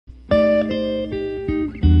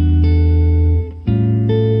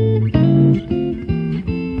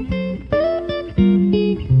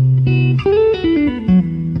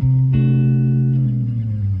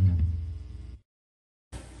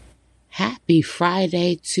Happy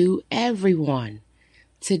Friday to everyone.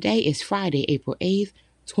 Today is Friday, April 8th,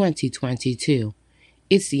 2022.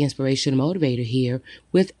 It's the Inspiration Motivator here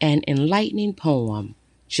with an enlightening poem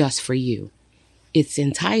just for you. It's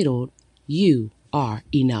entitled, You Are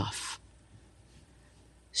Enough.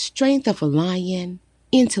 Strength of a lion,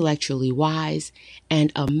 intellectually wise,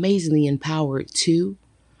 and amazingly empowered too,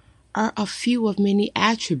 are a few of many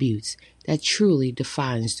attributes that truly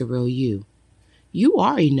defines the real you. You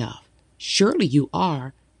are enough. Surely you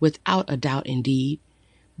are, without a doubt indeed.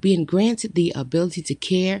 Being granted the ability to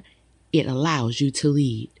care, it allows you to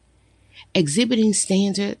lead. Exhibiting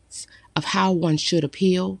standards of how one should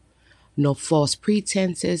appeal, no false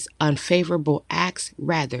pretenses, unfavorable acts,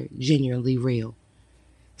 rather genuinely real.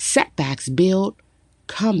 Setbacks build,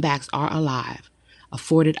 comebacks are alive,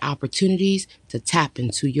 afforded opportunities to tap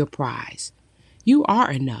into your prize. You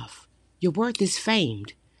are enough. Your worth is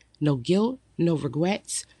famed. No guilt, no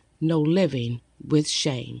regrets, no living with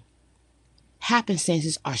shame.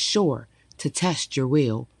 Happenstances are sure to test your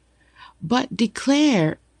will, but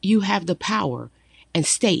declare you have the power and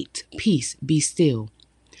state, peace, be still.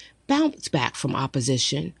 Bounce back from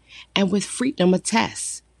opposition and with freedom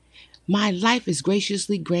attest. My life is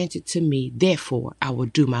graciously granted to me, therefore I will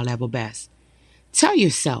do my level best. Tell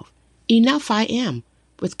yourself, enough I am,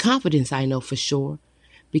 with confidence I know for sure,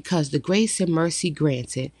 because the grace and mercy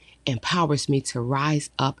granted empowers me to rise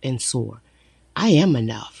up and soar. I am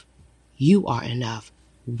enough. You are enough.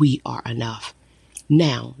 We are enough.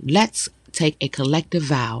 Now, let's take a collective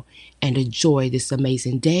vow and enjoy this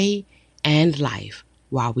amazing day and life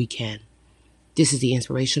while we can. This is the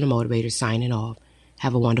Inspirational Motivator signing off.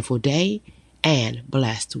 Have a wonderful day and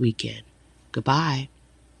blessed weekend. Goodbye.